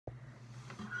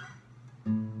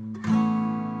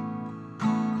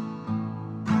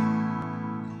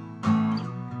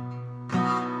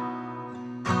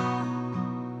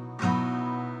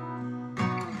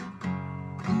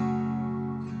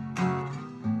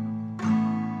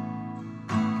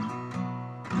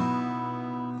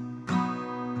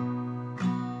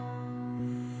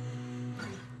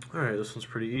Alright, this one's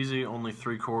pretty easy, only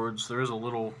 3 chords. There is a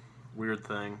little weird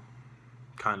thing,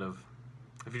 kind of.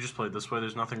 If you just play it this way,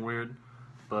 there's nothing weird.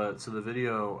 But so the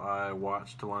video I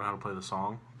watched to learn how to play the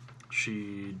song,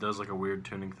 she does like a weird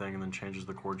tuning thing and then changes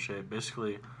the chord shape.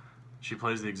 Basically, she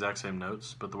plays the exact same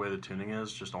notes, but the way the tuning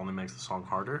is just only makes the song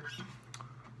harder.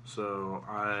 So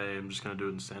I'm just going to do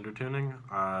it in standard tuning.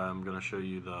 I'm going to show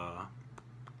you the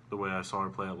way I saw her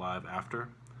play it live after.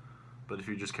 But if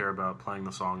you just care about playing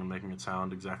the song and making it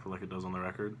sound exactly like it does on the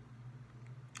record,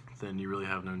 then you really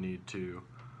have no need to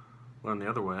learn the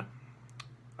other way.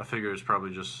 I figure it's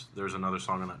probably just there's another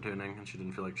song in that tuning and she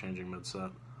didn't feel like changing mid-set.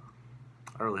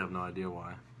 I really have no idea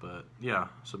why, but yeah,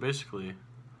 so basically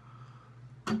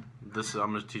this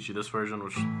I'm going to teach you this version,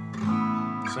 which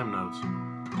same notes.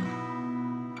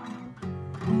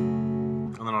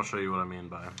 And then I'll show you what I mean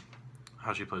by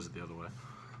how she plays it the other way.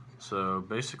 So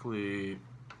basically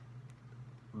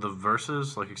the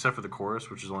verses, like except for the chorus,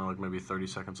 which is only like maybe 30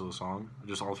 seconds of the song, it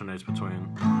just alternates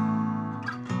between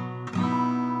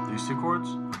these 2 chords.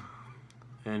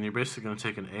 And you're basically going to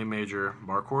take an A major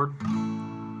bar chord,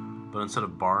 but instead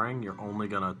of barring, you're only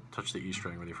going to touch the E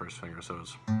string with your first finger. So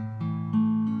it's,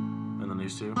 and then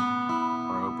these 2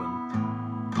 are open.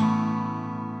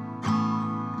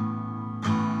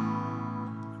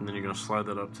 And then you're going to slide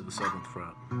that up to the 7th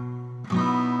fret.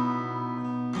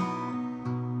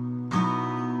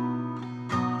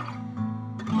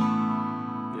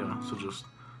 So just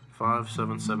 5,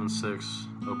 7, 7, 6,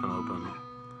 open, open,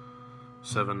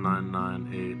 7, 9, 9,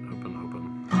 8, open,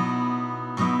 open.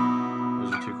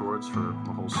 Those are 2 chords for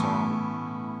the whole song.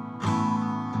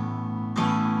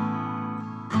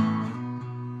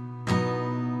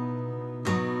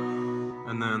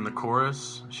 And then the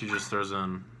chorus, she just throws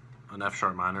in an F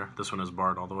sharp minor. This one is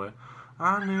barred all the way.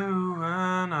 I knew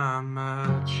when I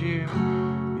met you,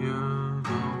 you're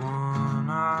the one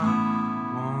I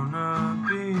wanna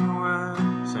be with.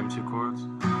 Same 2 chords.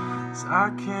 So I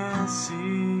can't see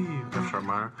you, F sharp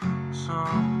minor,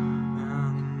 some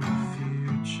in the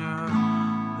future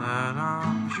that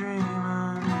I'm dreaming.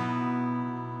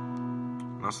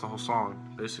 And that's the whole song,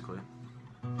 basically.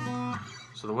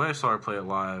 So the way I saw her play it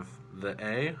live, the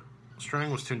A string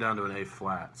was tuned down to an A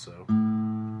flat, so.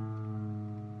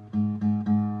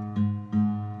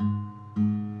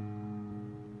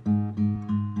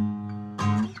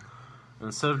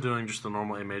 Instead of doing just the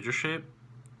normal A major shape,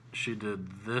 she did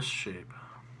this shape.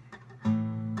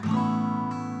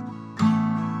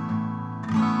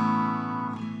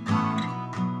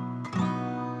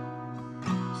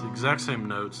 It's the exact same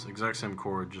notes, exact same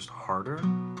chord, just harder.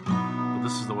 But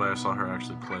this is the way I saw her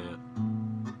actually play it.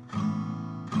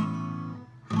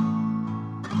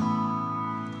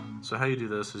 So how you do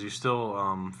this is you still,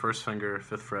 first finger,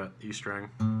 5th fret, E string,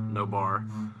 no bar.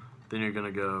 Then you're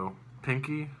going to go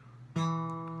pinky,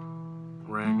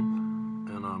 ring,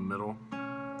 and middle,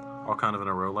 all kind of in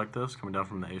a row like this, coming down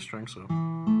from the A string. So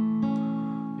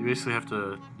you basically have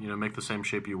to, make the same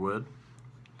shape you would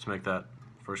to make that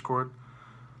first chord,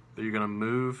 but you're going to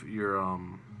move your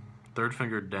 3rd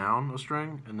finger down a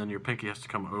string, and then your pinky has to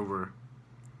come over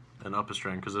and up a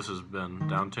string, because this has been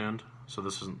down tuned, so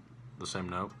this isn't the same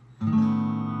note.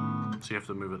 So you have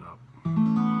to move it up.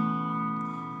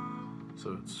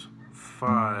 So it's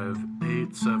 5,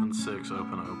 8, 7, 6,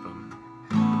 open, open.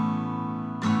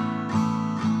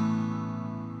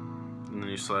 And then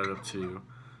you slide it up to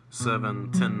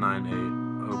 7, 10, 9, 8,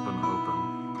 open, open.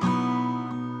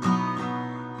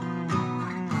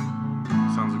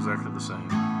 Sounds exactly the same.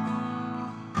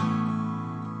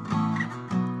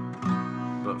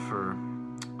 But for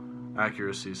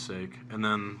accuracy's sake, and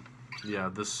then, yeah,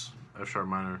 this F sharp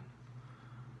minor,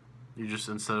 you just,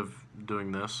 instead of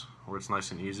doing this, where it's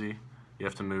nice and easy, you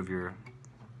have to move your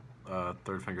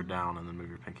 3rd finger down and then move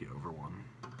your pinky over 1.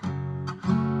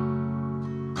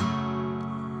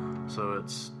 So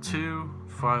it's 2,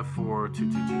 5, 4, 2,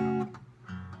 2, 2.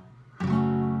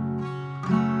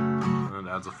 And it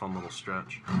adds a fun little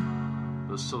stretch.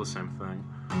 But it's still the same thing.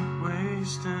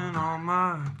 Wasting all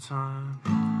my time,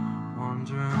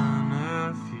 wondering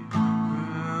if you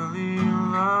really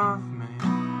love me.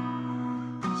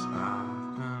 'Cause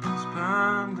I've been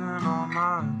spending all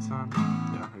my time.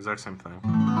 Yeah, exact same thing.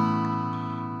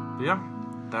 But yeah,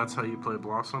 that's how you play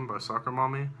Blossom by Soccer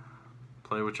Mommy.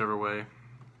 Play whichever way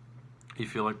you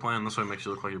feel like playing. This way makes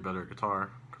you look like you're better at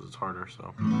guitar, because it's harder.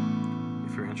 So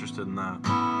if you're interested in that,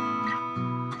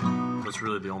 that's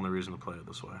really the only reason to play it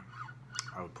this way.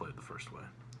 I would play it the first way.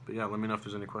 But yeah, let me know if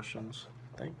there's any questions.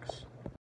 Thanks.